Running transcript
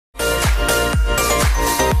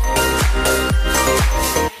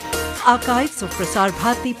Archives of Prasar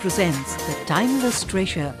Bharati presents the timeless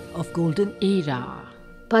treasure of golden era.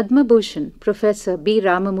 Padma Bhushan Professor B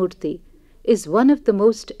Ramamurthi is one of the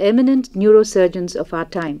most eminent neurosurgeons of our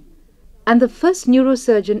time and the first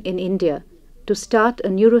neurosurgeon in India to start a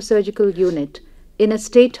neurosurgical unit in a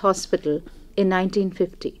state hospital in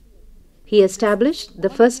 1950. He established the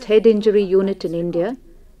first head injury unit in India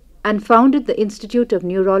and founded the Institute of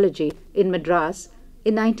Neurology in Madras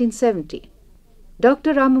in 1970.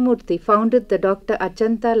 Dr. Ramamurthy founded the Dr. A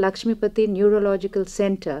Lakshmipathi Neurosurgical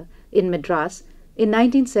Centre in Madras in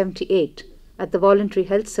 1978 at the Voluntary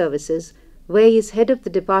Health Services, where he is head of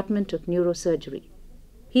the Department of Neurosurgery.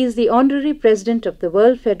 He is the honorary president of the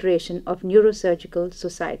World Federation of Neurosurgical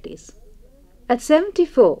Societies. At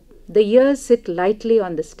 74, the years sit lightly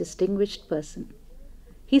on this distinguished person.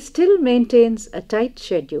 He still maintains a tight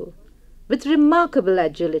schedule with remarkable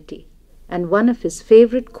agility, and one of his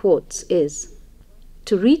favorite quotes is,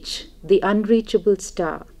 "To reach the unreachable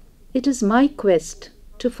star, it is my quest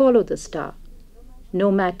to follow the star, no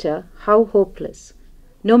matter how hopeless,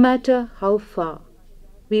 no matter how far."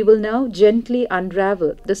 We will now gently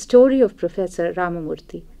unravel the story of Professor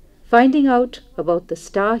Ramamurthy, finding out about the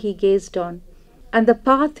star he gazed on and the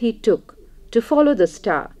path he took to follow the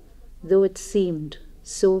star, though it seemed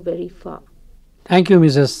so very far. Thank you,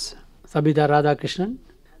 Mrs. Sabita Radhakrishnan.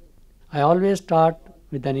 I always start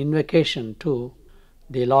with an invocation to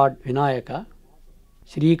the Lord Vinayaka.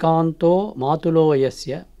 Srikanto Matulo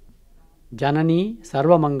Yasya Janani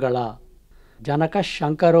Sarvamangala Janaka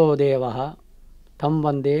Shankaro Devaha Tam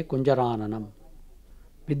Vande Kunjarananam.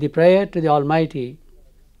 With the prayer to the Almighty,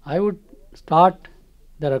 I would start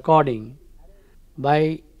the recording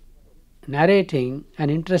by narrating an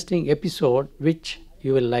interesting episode which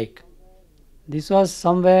you will like. This was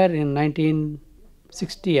somewhere in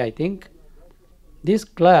 1960, I think. This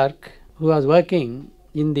clerk who was working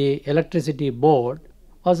in the electricity board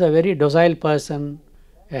was a very docile person,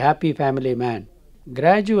 a happy family man.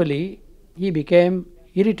 Gradually, he became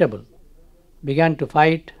irritable, began to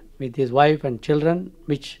fight with his wife and children,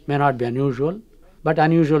 which may not be unusual, but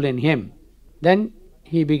unusual in him. Then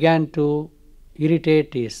he began to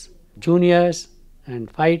irritate his juniors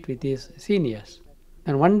and fight with his seniors.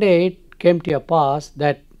 And one day it came to a pass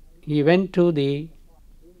that he went to the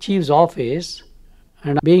chief's office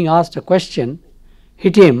and, being asked a question,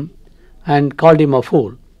 hit him and called him a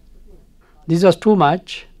fool. This was too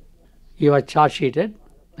much. He was charge sheeted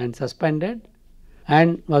and suspended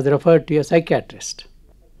and was referred to a psychiatrist.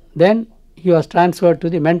 Then he was transferred to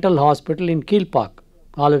the mental hospital in Kilpak.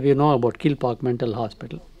 All of you know about Kilpak Mental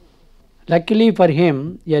Hospital. Luckily for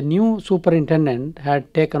him, a new superintendent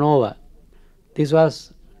had taken over. This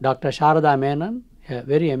was Dr. Sharada Menon, a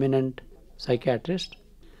very eminent psychiatrist,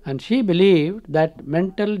 and she believed that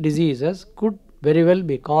mental diseases could very well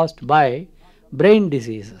be caused by brain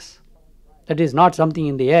diseases. That is not something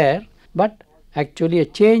in the air, but actually a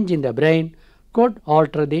change in the brain could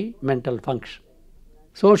alter the mental function.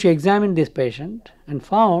 So she examined this patient and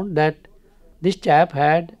found that this chap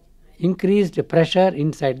had increased pressure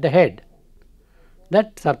inside the head.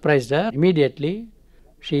 That surprised her. Immediately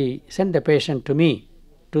she sent the patient to me,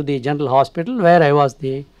 to the general hospital where I was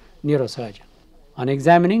the neurosurgeon. On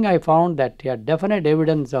examining, I found that he had definite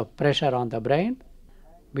evidence of pressure on the brain.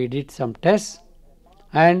 We did some tests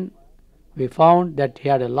and we found that he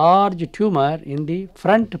had a large tumor in the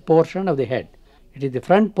front portion of the head. It is the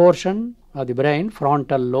front portion of the brain,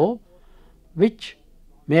 frontal lobe, which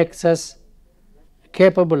makes us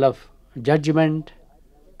capable of judgment,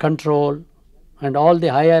 control, and all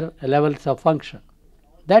the higher levels of function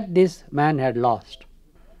that this man had lost.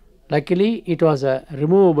 Luckily, it was a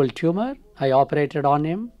removable tumor. I operated on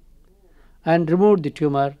him and removed the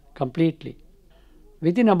tumor completely.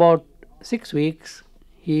 Within about 6 weeks,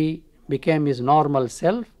 he became his normal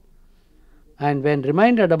self, and when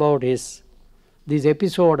reminded about this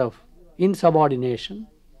episode of insubordination,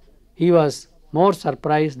 he was more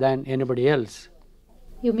surprised than anybody else.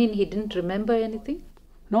 You mean he didn't remember anything?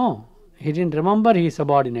 No, he didn't remember his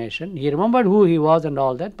subordination. He remembered who he was and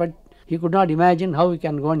all that, but he could not imagine how he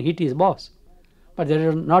can go and hit his boss. But that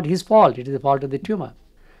is not his fault, it is the fault of the tumor.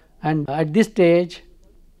 And at this stage,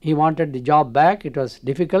 he wanted the job back. It was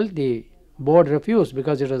difficult. The board refused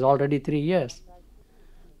because it was already 3 years.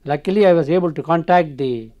 Luckily, I was able to contact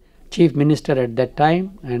the chief minister at that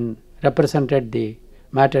time and represented the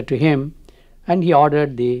matter to him, and he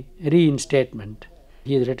ordered the reinstatement.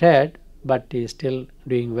 He is retired, but he is still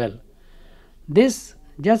doing well. This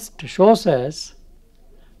just shows us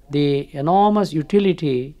the enormous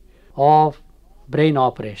utility of brain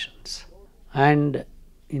operations. And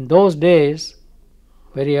in those days,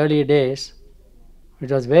 very early days,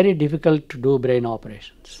 it was very difficult to do brain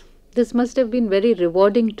operations. This must have been very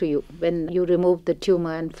rewarding to you when you removed the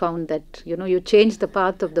tumor and found that, you changed the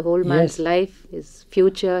path of the whole man's life, his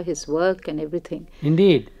future, his work and everything.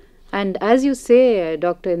 Indeed. And as you say,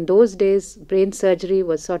 Doctor, in those days, brain surgery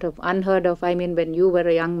was sort of unheard of. I mean, when you were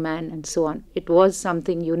a young man and so on, it was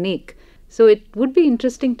something unique. So it would be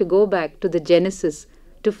interesting to go back to the genesis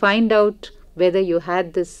to find out whether you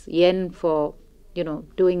had this yen for,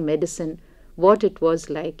 doing medicine, what it was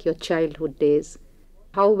like, your childhood days.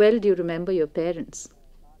 How well do you remember your parents?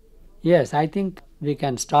 Yes, I think we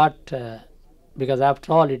can start because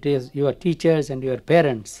after all, it is your teachers and your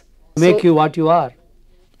parents who make you what you are.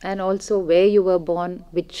 And also where you were born,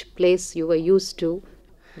 which place you were used to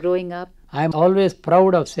growing up. I am always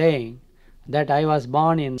proud of saying that I was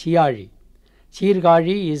born in Chiari.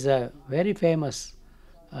 Chirgaji is a very famous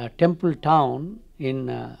temple town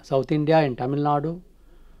in South India, in Tamil Nadu,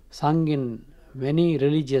 sung in many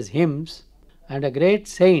religious hymns, and a great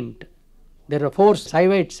saint. There are 4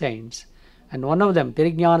 Saivite saints, and one of them,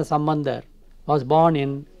 Tirignyana Sambandar, was born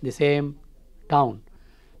in the same town.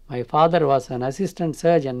 My father was an assistant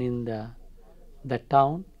surgeon in that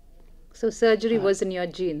town. So surgery was in your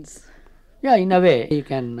genes? Yeah, in a way, you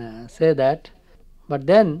can say that. But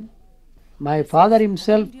then, my father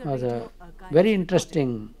himself was a very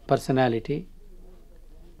interesting personality,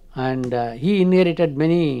 and he inherited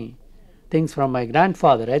many things from my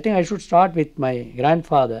grandfather. I think I should start with my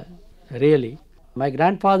grandfather, really. My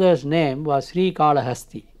grandfather's name was Sri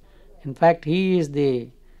Kalahasti. In fact, he is the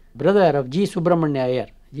brother of G. Subramanya Iyer.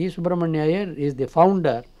 G. Subramanya Iyer is the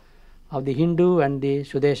founder of the Hindu and the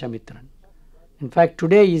Sudeshamitran. In fact,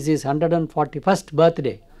 today is his 141st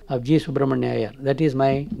birthday of G. Subramanya Iyer. That is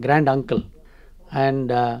my grand uncle.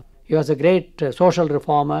 And he was a great social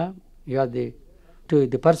reformer. He was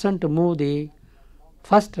the person to move the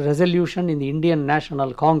first resolution in the Indian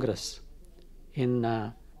National Congress in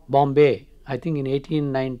Bombay, I think in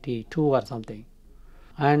 1892 or something.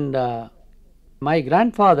 And my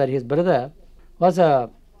grandfather, his brother, was a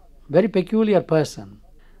very peculiar person.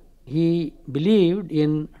 He believed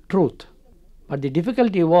in truth, but the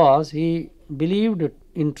difficulty was he believed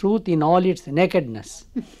in truth in all its nakedness.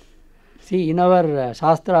 See, in our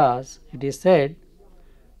Shastras, it is said,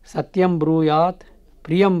 Satyam bruyat,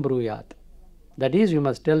 Priyam bruyat. That is, you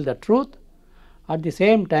must tell the truth. At the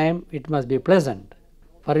same time, it must be pleasant.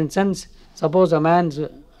 For instance, suppose a man's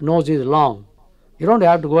nose is long. You don't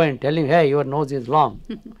have to go and tell him, hey, your nose is long.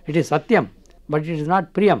 It is Satyam, but it is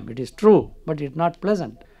not Priyam. It is true, but it is not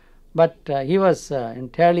pleasant. But he was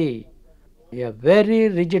entirely a very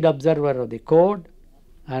rigid observer of the code.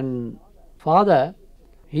 And father,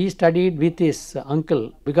 he studied with his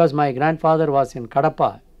uncle because my grandfather was in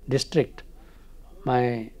Kadapa district.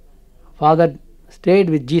 My father stayed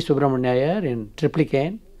with G. Subramanya Iyer in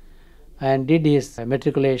Triplicane and did his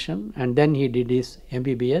matriculation, and then he did his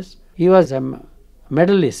MBBS. He was a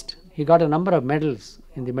medalist. He got a number of medals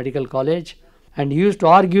in the medical college, and he used to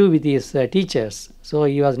argue with his teachers. So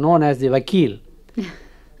he was known as the Vakil.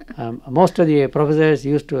 Most of the professors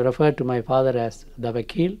used to refer to my father as the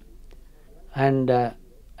Vakil. And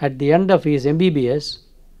at the end of his MBBS,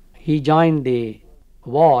 he joined the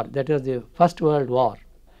war, that was the First World War,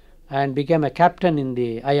 and became a captain in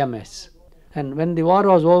the IMS. And when the war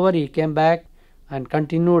was over, he came back and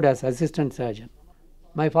continued as assistant surgeon.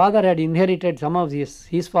 My father had inherited some of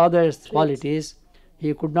his father's qualities.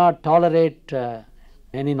 He could not tolerate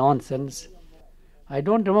any nonsense. I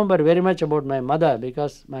don't remember very much about my mother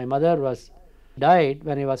because my mother died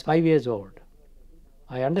when I was 5 years old.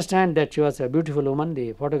 I understand that she was a beautiful woman.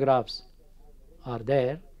 The photographs are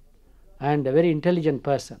there, and a very intelligent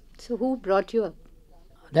person. So who brought you up?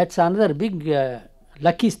 That's another big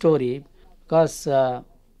lucky story because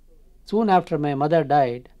soon after my mother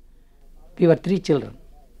died, we were 3 children,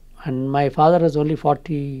 and my father was only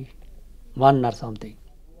 41 or something.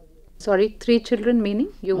 Sorry, 3 children meaning?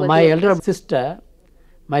 You were my elder sister,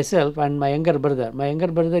 myself, and my younger brother. My younger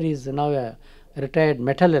brother is now a retired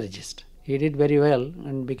metallurgist. He did very well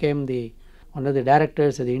and became one of the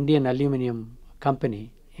directors of the Indian Aluminium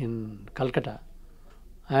Company in Calcutta.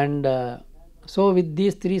 And so with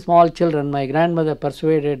these 3 small children, my grandmother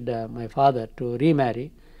persuaded my father to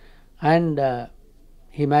remarry, and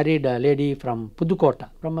he married a lady from Pudukota,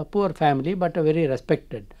 from a poor family but a very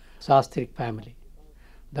respected Sastric family.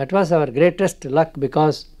 That was our greatest luck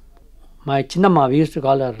because my Chinnamma, we used to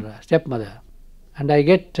call her stepmother, and I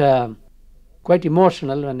get quite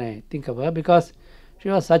emotional when I think of her because she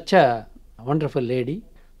was such a wonderful lady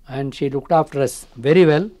and she looked after us very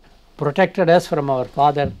well, protected us from our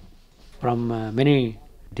father from many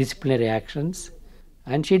disciplinary actions,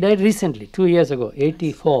 And she died recently, 2 years ago,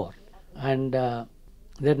 84. And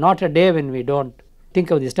there's not a day when we don't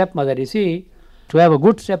think of the stepmother. You see, to have a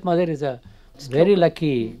good stepmother is a very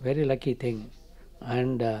lucky thing.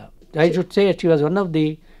 And I should say she was one of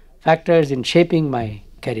the factors in shaping my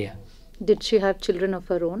career. Did she have children of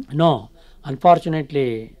her own? No,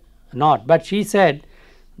 unfortunately not. But she said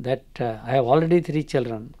that I have already 3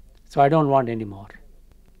 children, so I don't want any more.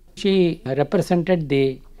 She represented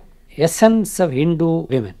the essence of Hindu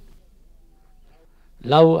women.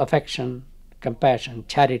 Love, affection, compassion,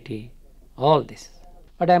 charity, all this.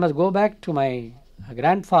 But I must go back to my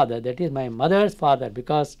grandfather, that is my mother's father,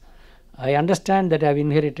 because I understand that I have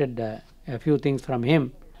inherited a few things from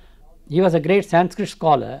him. He was a great Sanskrit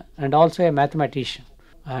scholar and also a mathematician.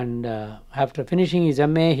 And after finishing his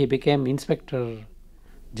MA, he became Inspector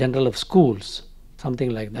General of Schools,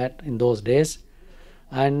 something like that in those days.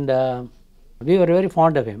 And we were very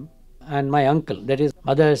fond of him. And my uncle, that is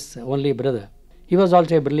mother's only brother, he was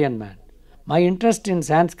also a brilliant man. My interest in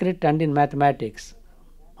Sanskrit and in mathematics,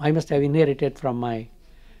 I must have inherited from my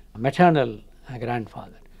maternal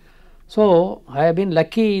grandfather. So I have been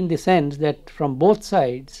lucky in the sense that from both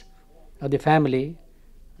sides of the family,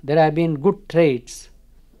 there have been good traits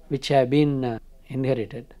which have been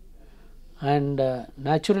inherited. And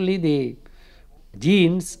naturally the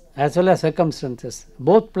genes as well as circumstances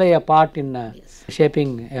both play a part in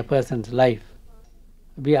shaping a person's life.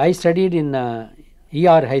 I studied in ER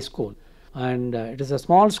High School, and it is a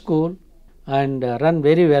small school and run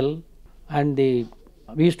very well, and we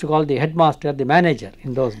used to call the headmaster the manager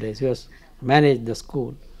in those days. He was managed the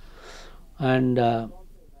school, and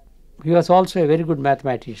he was also a very good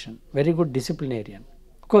mathematician, very good disciplinarian.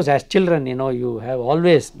 Of course, as children, you have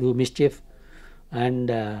always do mischief,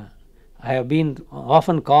 and I have been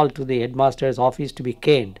often called to the headmaster's office to be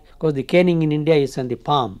caned. Of course, the caning in India is on the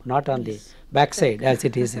palm, not on the backside as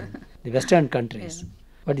it is in the Western countries.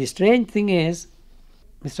 But the strange thing is,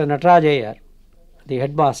 Mr. Nataraj Iyer, the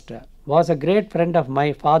headmaster, was a great friend of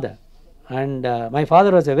my father. And my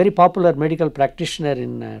father was a very popular medical practitioner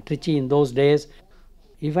in Trichy in those days.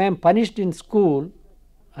 If I am punished in school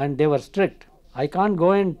and they were strict, I can't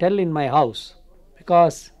go and tell in my house,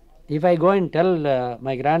 because if I go and tell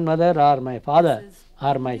my grandmother or my father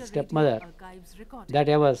or my stepmother that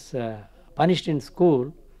I was punished in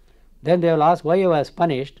school, then they will ask why I was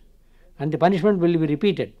punished, and the punishment will be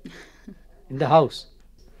repeated in the house.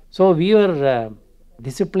 So we were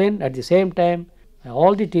disciplined. At the same time,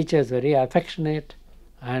 all the teachers were very affectionate,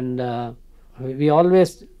 and we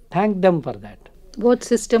always thanked them for that. What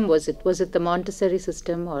system was it? Was it the Montessori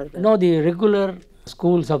system or? No, the regular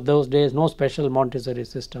schools of those days, no special Montessori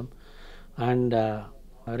system, and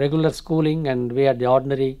regular schooling, and we had the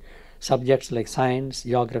ordinary subjects like science,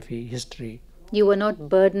 geography, history. You were not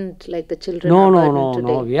burdened like the children are burdened today?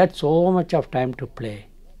 No. We had so much of time to play.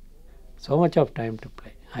 So much of time to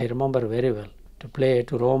play. I remember very well. To play,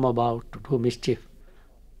 to roam about, to do mischief.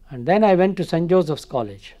 And then I went to St. Joseph's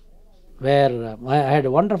College, where I had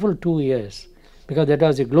a wonderful 2 years, because that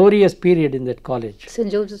was a glorious period in that college. St.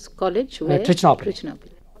 Joseph's College? Where? Trichinopoli.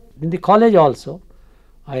 In the college also,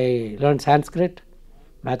 I learned Sanskrit,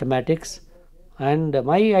 mathematics, and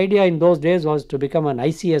my idea in those days was to become an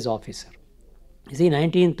ICS officer. You see,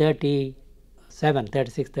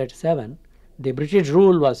 1937, the British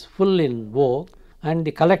rule was full in vogue, and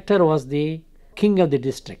the collector was the king of the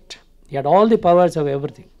district. He had all the powers of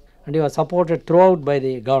everything, and he was supported throughout by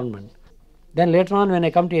the government. Then later on, when I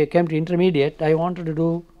came to intermediate, I wanted to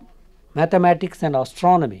do mathematics and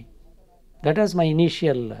astronomy. That was my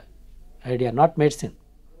initial idea, not medicine.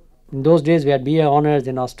 In those days, we had BA honors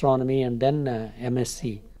in astronomy and then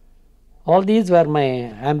MSc. All these were my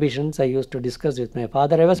ambitions. I used to discuss with my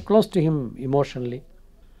father. I was close to him emotionally.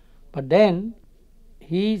 But then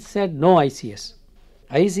he said, no ICS.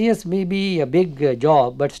 ICS may be a big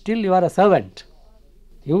job, but still you are a servant.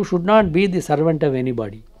 You should not be the servant of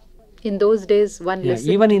anybody. In those days,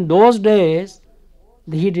 even in those days,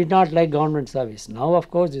 he did not like government service. Now, of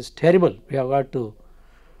course, it's terrible. We have got to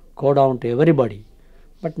go down to everybody.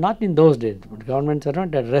 But not in those days. Government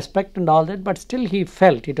servant had respect and all that, but still he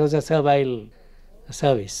felt it was a servile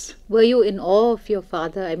service. Were you in awe of your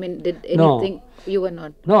father? I mean, did anything... No. You were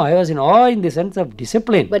not? No, I was in awe in the sense of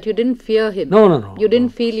discipline. But you didn't fear him? No. You didn't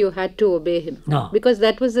feel you had to obey him? No. Because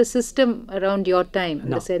that was the system around your time, in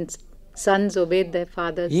the sense sons obeyed their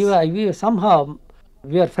fathers. We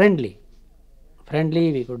were friendly.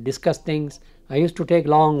 Friendly, we could discuss things. I used to take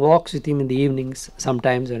long walks with him in the evenings,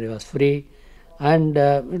 sometimes when he was free, and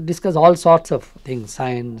discuss all sorts of things,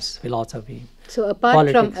 science, philosophy, So apart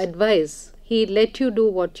politics. from advice, he let you do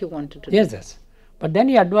what you wanted to do? Yes. But then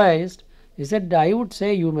he advised He said, I would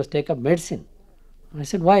say you must take up medicine. I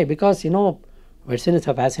said, why? Because, medicine is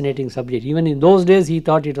a fascinating subject. Even in those days, he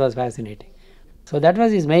thought it was fascinating. So that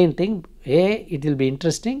was his main thing. A, it will be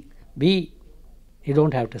interesting. B, you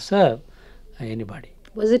don't have to serve anybody.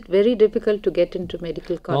 Was it very difficult to get into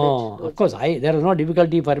medical college? No, of course, there was no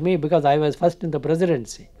difficulty for me because I was first in the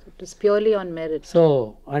presidency. It was purely on merit.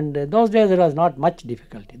 So, and those days there was not much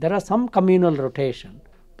difficulty. There was some communal rotation,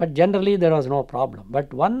 but generally there was no problem.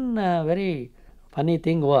 But one very funny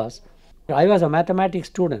thing was, I was a mathematics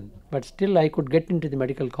student, but still I could get into the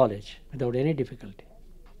medical college without any difficulty.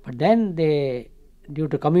 But then due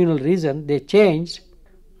to communal reason, they changed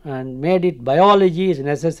and made it biology is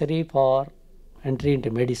necessary for entry into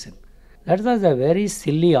medicine. That was a very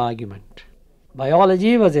silly argument.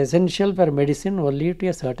 Biology was essential for medicine only to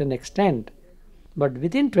a certain extent. But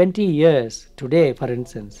within 20 years, today for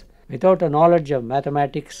instance, without a knowledge of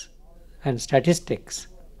mathematics and statistics,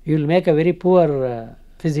 you will make a very poor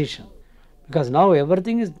physician. Because now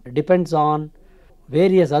everything depends on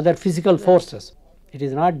various other physical forces. It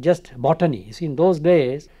is not just botany. You see, in those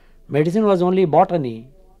days, medicine was only botany.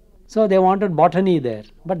 So they wanted botany there.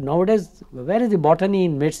 But nowadays, where is the botany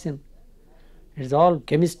in medicine? It is all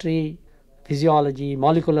chemistry, physiology,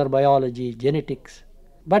 molecular biology, genetics.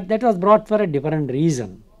 But that was brought for a different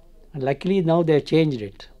reason. And luckily now they have changed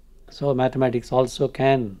it. So mathematics also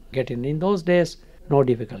can get in. In those days, no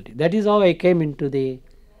difficulty. That is how I came into the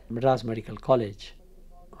Madras Medical College.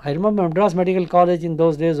 I remember Madras Medical College in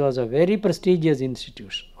those days was a very prestigious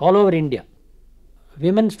institution all over India.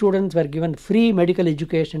 Women students were given free medical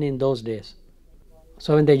education in those days.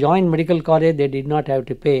 So when they joined medical college, they did not have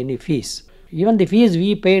to pay any fees. Even the fees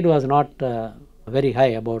we paid was not very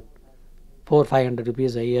high, about 400-500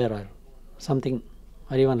 rupees a year or something,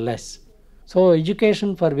 or even less. So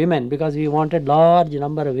education for women, because we wanted large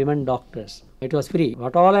number of women doctors, it was free.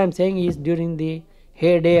 What all I am saying is during the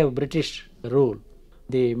heyday of British rule,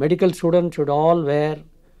 the medical students should all wear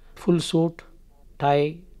full suit,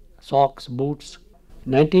 tie, socks, boots.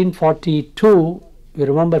 1942, you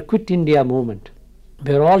remember Quit India movement.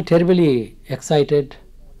 We were all terribly excited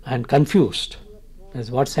and confused as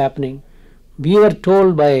what's happening. We were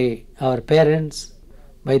told by our parents,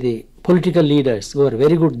 by the political leaders who were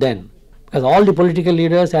very good then, because all the political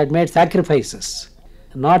leaders had made sacrifices,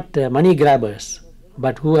 not money grabbers,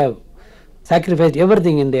 but who have sacrificed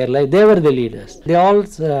everything in their life. They were the leaders. They all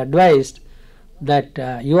advised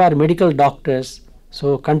that you are medical doctors,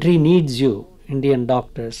 so country needs you, Indian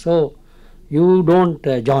doctors, so you don't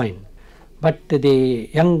join. But the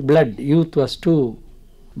young blood, youth was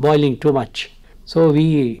boiling too much. So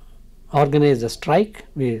we organized a strike.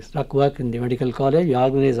 We struck work in the medical college. We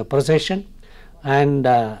organized a procession and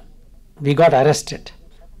we got arrested.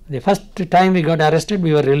 The first time we got arrested,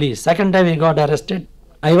 we were released. Second time we got arrested,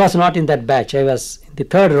 I was not in that batch. I was in the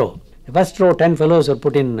third row. The first row, 10 fellows were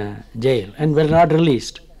put in jail and were not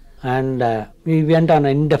released. And we went on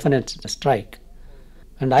an indefinite strike.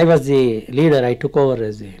 And I was the leader. I took over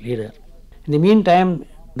as the leader. In the meantime,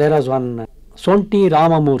 there was one Sonti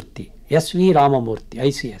Ramamurthy, SV Ramamurthy,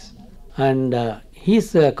 ICS. And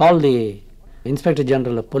he's called the Inspector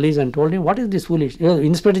General of Police and told him, what is this foolish?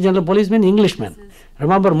 Inspector General of Police means Englishmen.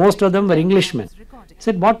 Remember, most of them were Englishmen. He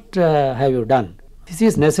said, what have you done? This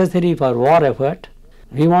is necessary for war effort.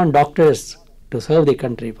 We want doctors to serve the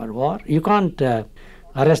country for war. You can't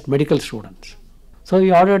arrest medical students. So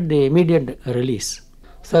we ordered the immediate release.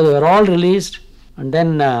 So they were all released, and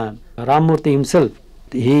then Ramamurthy himself,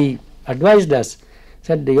 he advised us,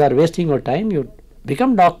 said, you are wasting your time, you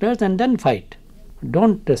become doctors and then fight.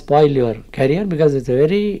 Don't spoil your career, because it's a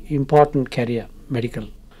very important career, medical.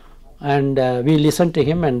 And we listened to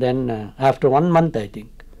him, and then after 1 month, I think,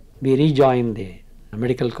 we rejoined the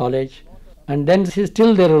medical college. And then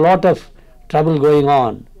still there are a lot of trouble going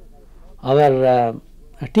on. Our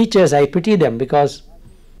teachers, I pity them, because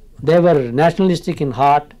they were nationalistic in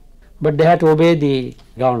heart, but they had to obey the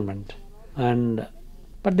government.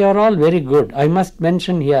 But they are all very good. I must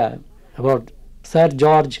mention here about Sir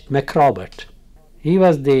George McRobert. He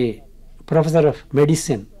was the professor of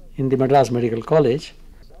medicine in the Madras Medical College.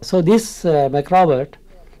 So this McRobert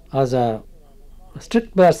was a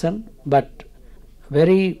strict person, but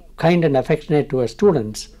very kind and affectionate to our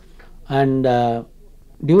students. And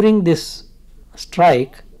during this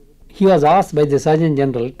strike, he was asked by the Surgeon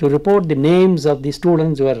General to report the names of the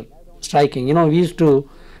students who were striking. You know, we used to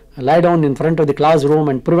lie down in front of the classroom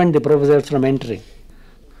and prevent the professors from entering.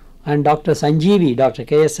 And Dr. Sanjeevi, Dr.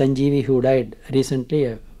 K.S. Sanjeevi, who died recently,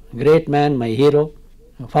 a great man, my hero,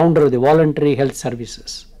 founder of the Voluntary Health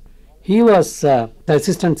Services. He was the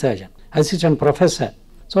assistant surgeon, assistant professor.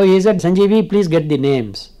 So he said, Sanjeevi, please get the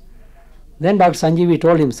names. Then Dr. Sanjeevi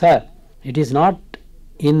told him, sir, it is not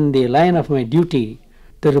in the line of my duty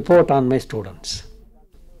to report on my students.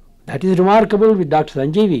 That is remarkable with Dr.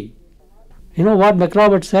 Sanjeevi. You know what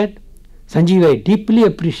McRobert said? Sanjeevi, I deeply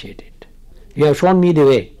appreciate it. You have shown me the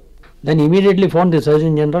way. Then immediately phoned the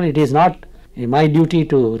Surgeon General. It is not my duty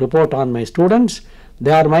to report on my students.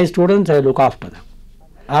 They are my students, I look after them.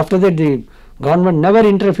 After that, the government never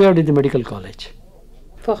interfered with the medical college.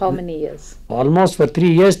 For how many years? Almost for 3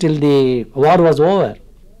 years till the war was over.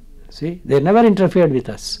 See, they never interfered with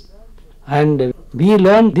us. And we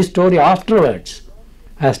learned this story afterwards.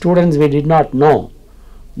 As students, we did not know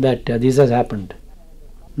that this has happened.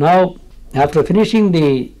 Now, after finishing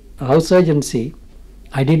the house surgeoncy,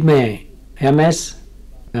 I did my MS,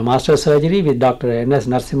 my master's surgery with Dr. N.S.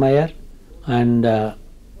 Narasimha, and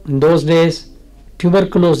in those days,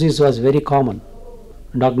 tuberculosis was very common.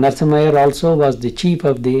 Dr. Narasimha also was the chief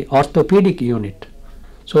of the orthopedic unit.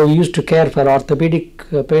 So we used to care for orthopedic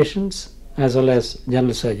patients as well as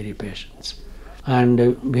general surgery patients.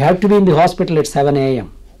 And we have to be in the hospital at 7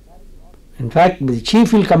 a.m. In fact, the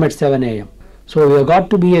chief will come at 7 a.m. So we have got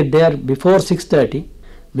to be there before 6:30,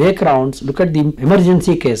 make rounds, look at the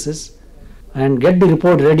emergency cases, and get the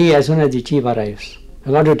report ready as soon as the chief arrives.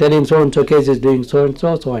 I got to tell him so and so case is doing so and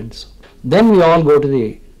so, so and so. Then we all go to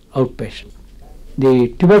the outpatient. The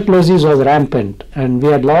tuberculosis was rampant, and we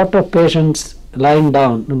had lot of patients lying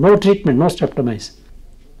down, no treatment, no streptomycin,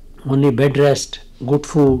 only bed rest, good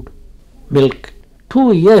food, milk.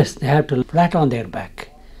 2 years they have to flat on their back.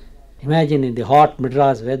 Imagine in the hot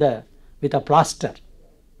Madras weather with a plaster.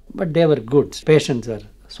 But they were good. Patients were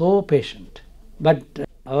so patient. But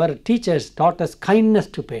our teachers taught us kindness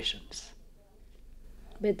to patients.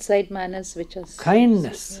 Bedside manners, which are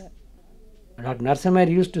kindness. Dr. Narasimha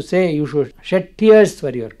used to say you should shed tears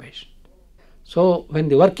for your patient. So when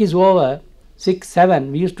the work is over, 6,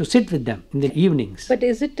 7, we used to sit with them in the evenings. But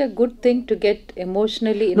is it a good thing to get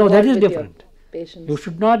emotionally No, involved that is with different. your patients? You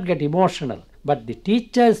should not get emotional. But the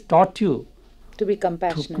teachers taught you To be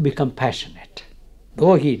compassionate. to be compassionate.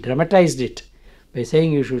 Though he dramatized it by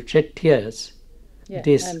saying you should shed tears, Yeah, it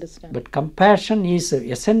is. I understand. But compassion is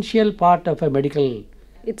an essential part of a medical.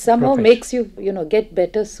 It somehow profession. makes you, get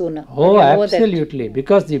better sooner. Oh, When you know that- absolutely.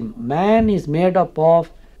 Because the man is made up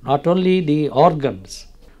of not only the organs,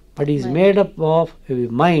 but he is made up of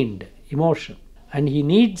mind, emotion. And he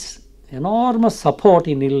needs enormous support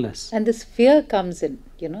in illness. And this fear comes in,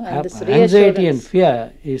 and this reassurance. Anxiety and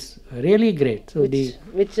fear is really great. So the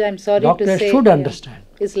which I'm sorry to doctor say should understand.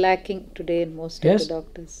 is lacking today in most Yes. of the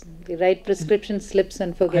doctors. They write prescription slips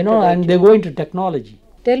and forget I know, about and it. they go into technology.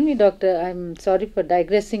 Tell me, doctor, I'm sorry for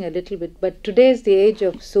digressing a little bit, but today is the age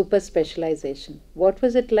of super specialization. What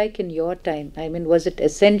was it like in your time? I mean, was it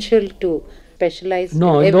essential to specialize?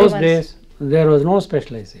 No, in those everyone's- days there was no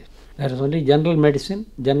specialization. There was only general medicine,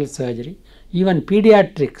 general surgery, even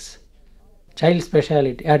pediatrics, child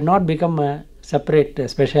specialty had not become a separate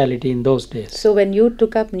specialty in those days. So when you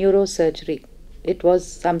took up neurosurgery, it was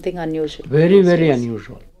something unusual. Very, very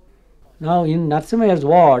unusual. Now in Narasimha's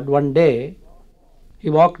ward one day, he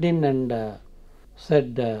walked in and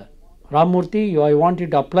said, Ramamurthy, I want you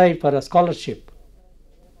to apply for a scholarship.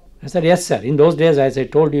 I said, yes, sir. In those days, as I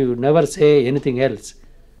told you, never say anything else.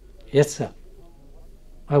 Yes, sir.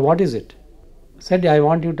 What is it? I said, I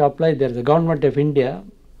want you to apply. There is a Government of India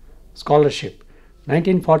scholarship.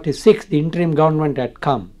 1946, the interim government had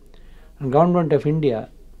come. And Government of India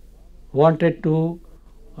wanted to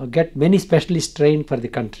get many specialists trained for the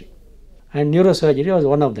country. And neurosurgery was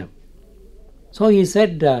one of them. So he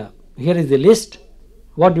said, here is the list.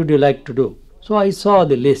 What would you like to do? So I saw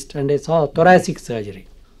the list and I saw thoracic surgery.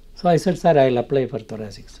 So I said, sir, I will apply for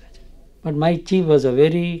thoracic surgery. But my chief was a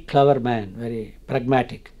very clever man, very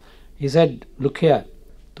pragmatic. He said, look here,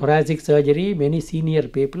 thoracic surgery, many senior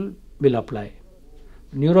people will apply.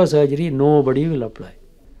 Neurosurgery, nobody will apply.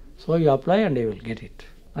 So you apply and I will get it.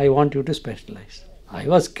 I want you to specialize. I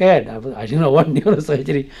was scared. I didn't know what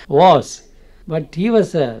neurosurgery was. But he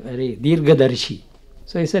was a very dirgadarshi.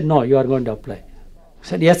 So he said, no, you are going to apply. I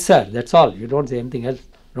said, yes, sir, that's all. You don't say anything else.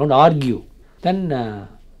 Don't argue. Then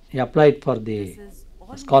he applied for the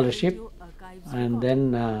scholarship. And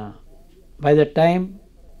then by the time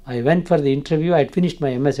I went for the interview, I had finished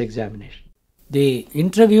my MS examination. The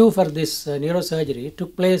interview for this neurosurgery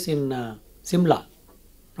took place in Simla.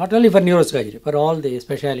 Not only for neurosurgery, for all the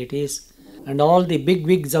specialities, and all the big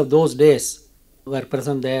wigs of those days were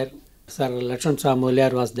present there. Sir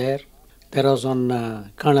Lakshmipathi was there. There was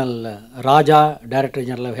one Colonel Raja, Director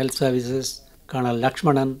General of Health Services, Colonel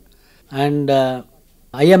Lakshmanan, and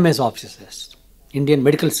IMS officers, Indian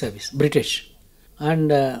Medical Service, British,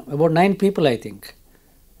 and about 9 people, I think.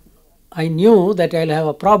 I knew that I'll have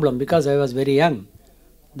a problem because I was very young.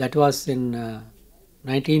 That was in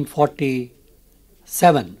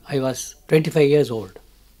 1947. I was 25 years old.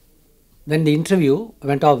 Then the interview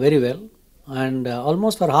went off very well, and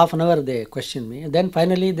almost for half an hour they questioned me. And then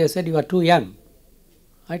finally they said, "You are too young."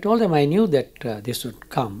 I told them I knew that this would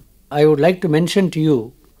come. I would like to mention to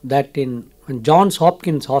you that when Johns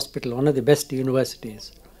Hopkins Hospital, one of the best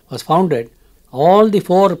universities, was founded, all the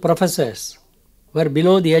 4 professors were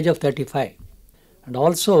below the age of 35. And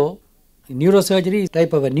also, neurosurgery is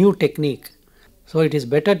type of a new technique. So it is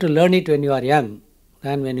better to learn it when you are young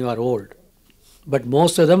than when you are old. But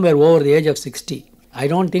most of them were over the age of 60. I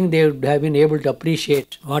don't think they would have been able to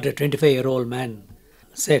appreciate what a 25-year-old man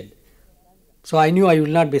said. So I knew I will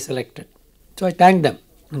not be selected. So I thanked them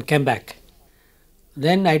and came back.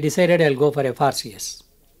 Then I decided I'll go for FRCS.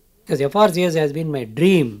 Because FRCS has been my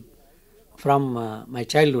dream from my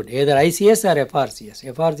childhood, either ICS or FRCS.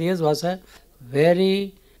 FRCS was a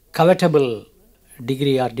very covetable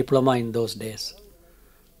degree or diploma in those days.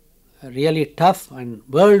 Really tough and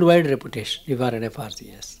worldwide reputation if you are an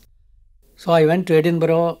FRCS. So I went to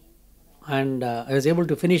Edinburgh and I was able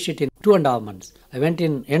to finish it in 2.5 months. I went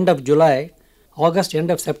in end of July, August, end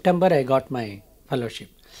of September I got my fellowship.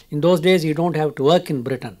 In those days you don't have to work in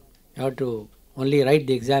Britain. You have to only write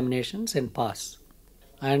the examinations and pass.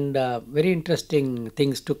 And very interesting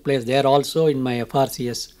things took place there also in my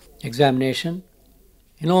FRCS examination.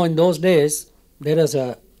 You know, in those days there was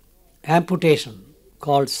a amputation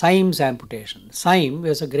called Syme's amputation. Syme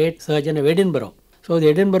was a great surgeon of Edinburgh. So the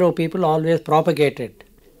Edinburgh people always propagated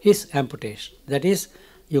his amputation. That is,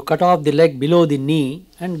 you cut off the leg below the knee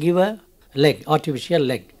and give a leg, artificial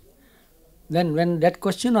leg. Then when that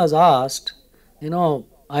question was asked,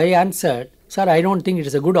 I answered, "Sir, I don't think it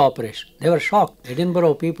is a good operation." They were shocked.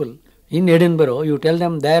 Edinburgh people, in Edinburgh, you tell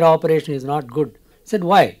them their operation is not good. I said,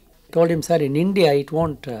 "Why?" I told him, "Sir, in India it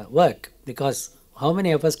won't work because how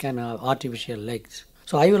many of us can have artificial legs?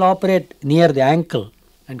 So I will operate near the ankle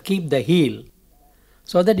and keep the heel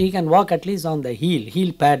so that he can walk at least on the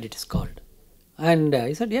heel pad it is called." And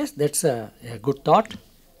he said, "Yes, that's a good thought."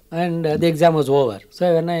 And the exam was over.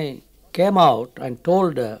 So when I came out and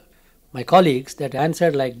told my colleagues that I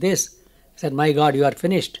answered like this, I said, "My God, you are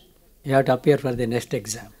finished. You have to appear for the next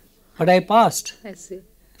exam." But I passed. I see.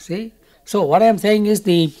 See? So what I am saying is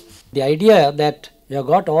the idea that you have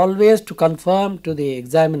got always to confirm to the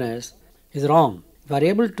examiners is wrong. If you are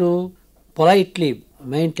able to politely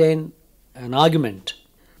maintain an argument,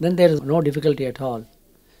 then there is no difficulty at all.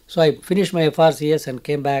 So I finished my FRCS and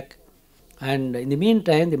came back. And in the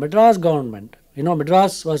meantime, the Madras government,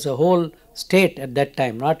 Madras was a whole state at that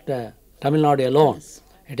time, not Tamil Nadu alone. Yes.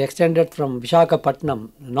 It extended from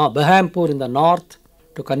Visakhapatnam, Berhampur in the north,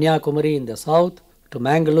 to Kanyakumari in the south, to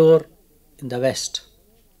Mangalore in the west.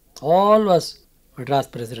 All was Madras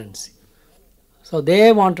presidency. So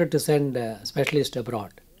they wanted to send a specialist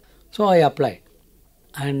abroad. So I applied.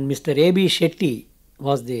 And Mr. A B Shetty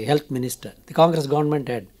was the health minister. The Congress government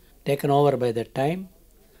had taken over by that time.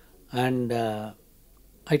 And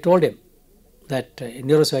I told him that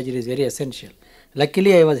neurosurgery is very essential.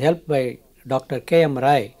 Luckily, I was helped by Dr. K. M.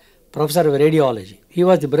 Rai, professor of radiology. He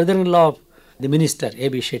was the brother-in-law of the minister, A.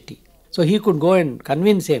 B. Shetty. So he could go and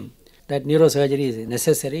convince him that neurosurgery is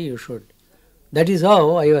necessary, you should. That is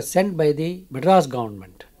how I was sent by the Madras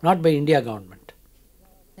government, not by India government,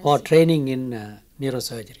 for training in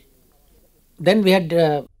neurosurgery. Then we had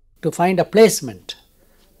to find a placement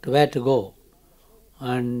to where to go.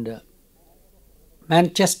 And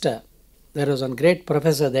Manchester, there was one great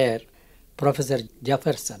professor there, Professor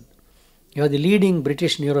Jefferson. He was the leading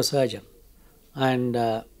British neurosurgeon. And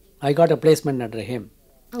I got a placement under him.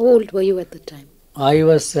 How old were you at the time? I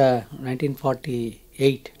was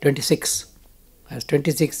 1948, 26. I was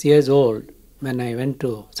 26 years old when I went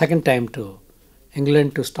second time to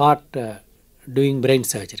England to start doing brain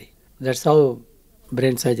surgery. That's how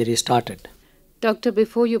brain surgery started. Doctor,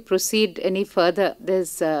 before you proceed any further,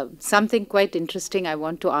 there's something quite interesting I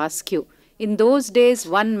want to ask you. In those days,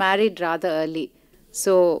 one married rather early.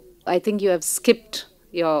 So I think you have skipped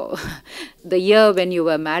the year when you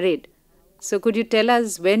were married. So could you tell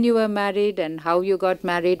us when you were married and how you got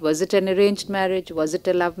married? Was it an arranged marriage? Was it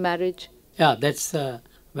a love marriage? Yeah, that's a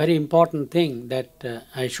very important thing that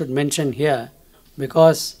I should mention here,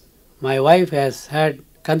 because my wife has had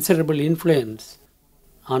considerable influence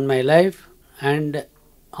on my life and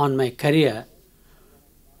on my career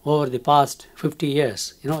over the past 50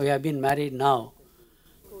 years. We have been married now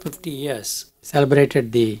 50 years.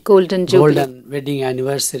 Celebrated the Golden wedding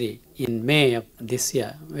anniversary in May of this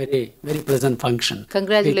year. Very, very pleasant function.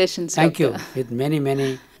 Congratulations, Thank Doctor. you. With many,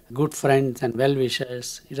 many good friends and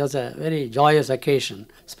well-wishers. It was a very joyous occasion,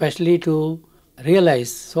 especially to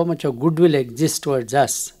realize so much of goodwill exists towards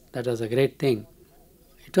us. That was a great thing.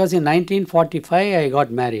 It was in 1945 I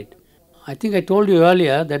got married. I think I told you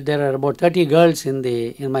earlier that there are about 30 girls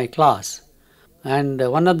in my class, and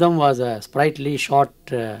one of them was a sprightly, short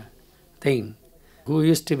thing who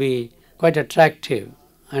used to be quite attractive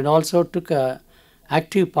and also took a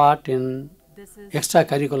active part in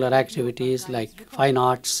extracurricular activities like fine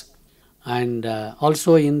arts and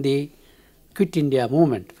also in the Quit India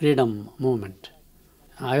movement, freedom movement.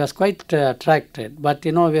 I was quite attracted, but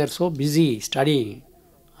we were so busy studying,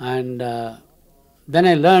 and then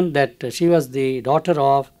I learned that she was the daughter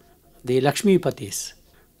of the Lakshmipathis.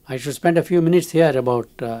 I should spend a few minutes here about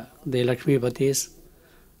the Lakshmipathis.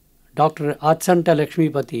 Dr. Atsanta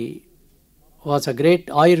Lakshmipathi was a great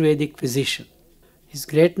Ayurvedic physician. His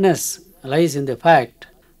greatness lies in the fact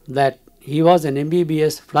that he was an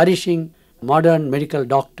MBBS flourishing modern medical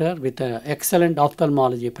doctor with an excellent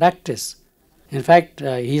ophthalmology practice. In fact,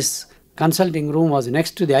 his consulting room was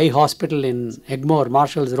next to the eye hospital in Egmore,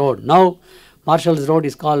 Marshall's Road. Now, Marshall's Road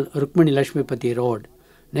is called Rukmini Lakshmipathi Road,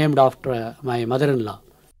 named after my mother-in-law.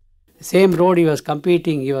 The same road he was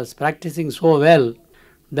practicing so well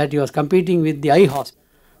that he was competing with the eye hospital.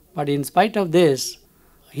 But in spite of this,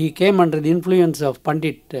 he came under the influence of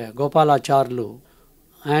Pandit Gopalacharlu,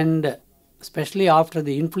 and especially after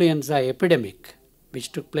the influenza epidemic,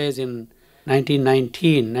 which took place in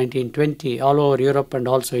 1919, 1920, all over Europe and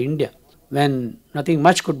also India, when nothing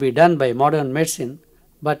much could be done by modern medicine,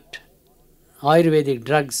 but Ayurvedic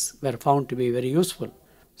drugs were found to be very useful.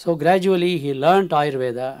 So gradually he learnt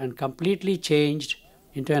Ayurveda and completely changed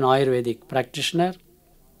into an Ayurvedic practitioner.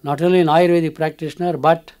 Not only an Ayurvedic practitioner,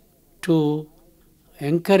 but to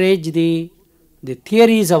encourage the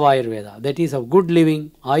theories of Ayurveda, that is of good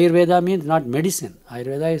living. Ayurveda means not medicine.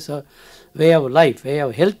 Ayurveda is a way of life, way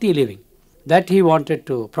of healthy living. That he wanted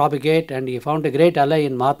to propagate, and he found a great ally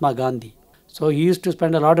in Mahatma Gandhi. So he used to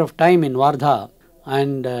spend a lot of time in Wardha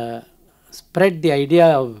and spread the idea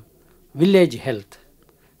of village health.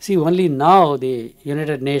 See, only now the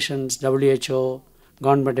United Nations, WHO,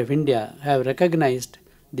 Government of India have recognized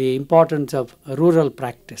the importance of rural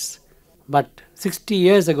practice. But 60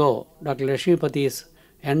 years ago, Dr. Lakshmipathi's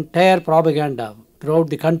entire propaganda throughout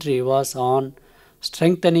the country was on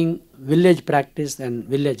strengthening village practice and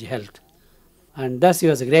village health. And thus he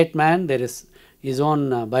was a great man. There is his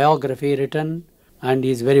own biography written, and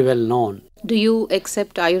he is very well known. Do you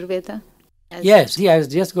accept Ayurveda? Yes, I was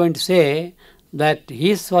just going to say that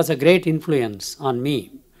his was a great influence on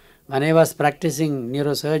me. When I was practicing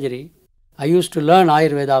neurosurgery, I used to learn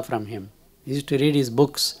Ayurveda from him. I used to read his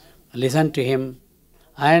books, listen to him,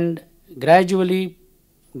 and gradually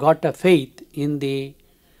got a faith in the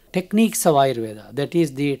techniques of Ayurveda, that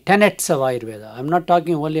is the tenets of Ayurveda. I am not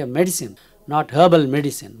talking only of medicine, not herbal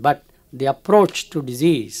medicine, but the approach to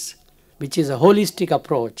disease, which is a holistic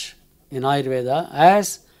approach in Ayurveda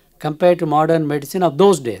as compared to modern medicine of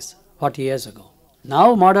those days, 40 years ago.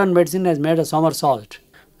 Now modern medicine has made a somersault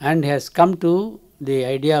and has come to the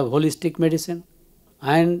idea of holistic medicine,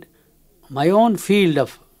 and my own field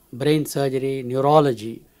of brain surgery,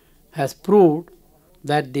 neurology, has proved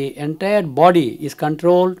that the entire body is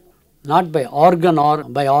controlled not by organ or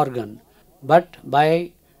by organ, but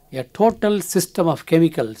by a total system of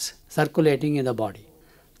chemicals circulating in the body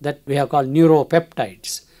that we have called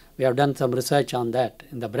neuropeptides. We have done some research on that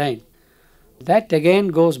in the brain. That again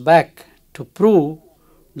goes back to prove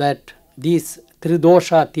that this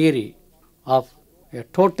Tridosha theory of a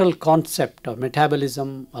total concept of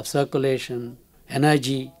metabolism, of circulation,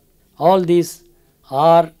 energy, all these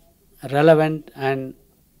are relevant and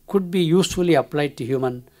could be usefully applied to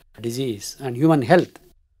human disease and human health.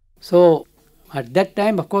 So at that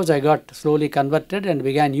time, of course, I got slowly converted and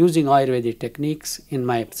began using Ayurvedic techniques in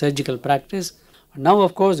my surgical practice. Now,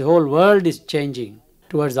 of course, the whole world is changing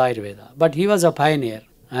towards Ayurveda. But he was a pioneer.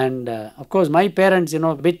 And of course, my parents,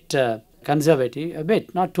 a bit conservative, a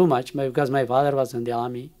bit, not too much, because my father was in the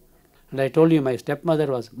army. And I told you, my stepmother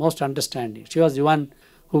was most understanding. She was the one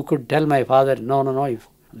who could tell my father, no, if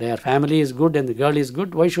their family is good and the girl is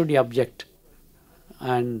good, why should he object?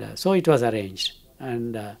 And so it was arranged.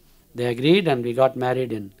 And they agreed, and we got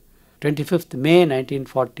married in 25th May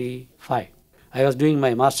 1945. I was doing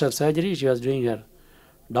my master of surgery. She was doing her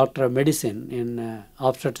doctor of medicine in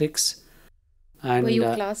obstetrics. And, were you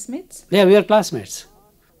classmates? Yeah, we were classmates.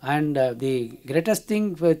 And the greatest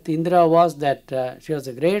thing with Indira was that she was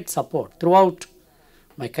a great support throughout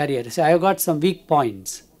my career. See, I have got some weak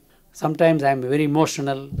points. Sometimes I am very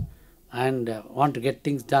emotional and want to get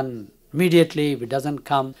things done Immediately, if it doesn't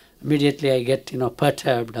come, immediately I get,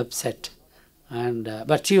 perturbed, upset.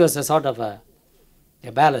 But she was a sort of a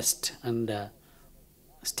ballast and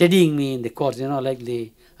steadying me in the course, like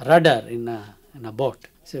the rudder in a boat.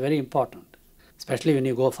 It's very important, especially when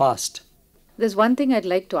you go fast. There's one thing I'd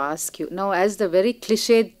like to ask you. Now, as the very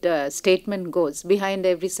cliched statement goes, behind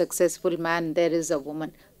every successful man, there is a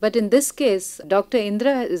woman. But in this case, Dr.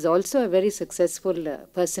 Indra is also a very successful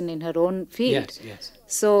person in her own field. Yes.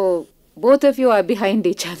 So, both of you are behind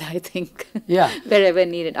each other, I think. Yeah. Wherever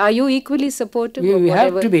needed. Are you equally supportive? We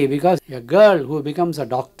have to be, because a girl who becomes a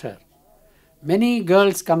doctor, many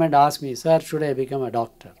girls come and ask me, sir, should I become a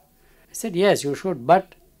doctor? I said, yes, you should,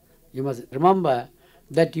 but you must remember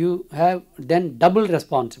that you have then double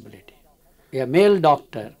responsibility. A male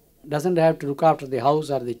doctor doesn't have to look after the house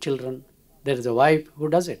or the children. There is a wife who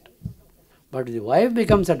does it. But if the wife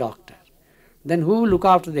becomes a doctor, then who will look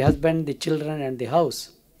after the husband, the children and the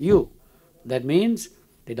house? You. That means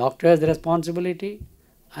the doctor has the responsibility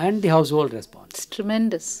and the household responsibility. It's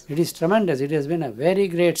tremendous. It is tremendous. It has been a very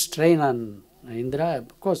great strain on Indra.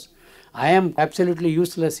 Of course, I am absolutely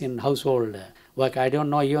useless in household work. I don't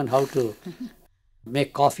know even how to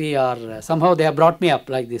make coffee, or somehow they have brought me up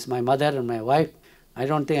like this. My mother and my wife, I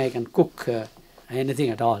don't think I can cook anything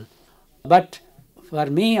at all. But for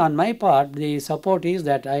me, on my part, the support is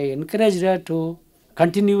that I encouraged her to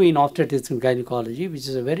continue in obstetrics and gynecology, which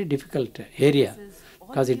is a very difficult area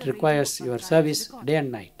because it requires your service day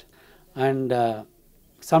and night. And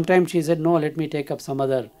sometimes she said, no, let me take up some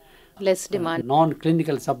other less demand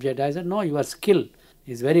non-clinical subject. I said, no, your skill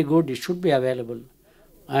is very good, it should be available.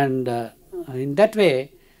 And in that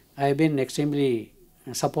way, I have been extremely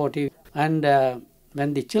supportive. And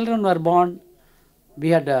when the children were born, we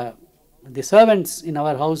had the servants in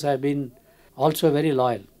our house have been also very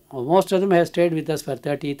loyal. Most of them have stayed with us for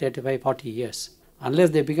 30, 35, 40 years. Unless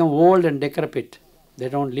they become old and decrepit, they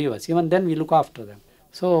don't leave us. Even then we look after them.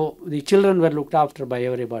 So the children were looked after by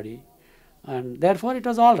everybody. And therefore it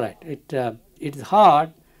was all right. It is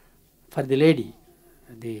hard for the lady.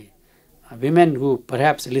 The women who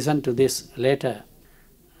perhaps listen to this later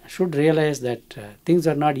should realize that things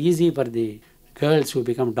are not easy for the girls who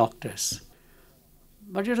become doctors.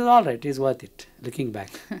 But it is all right. It is worth it, looking back.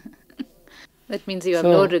 That means you have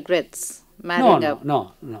no regrets marrying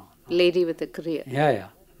no. lady with a career. Yeah.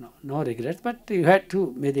 No regrets. But you had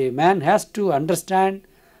to, the man has to understand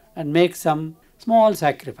and make some small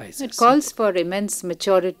sacrifices. It calls for immense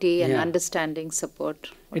maturity and understanding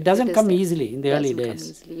support. It doesn't come easily in the early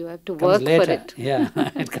days. You have to work for it. Yeah,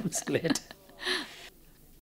 it comes later.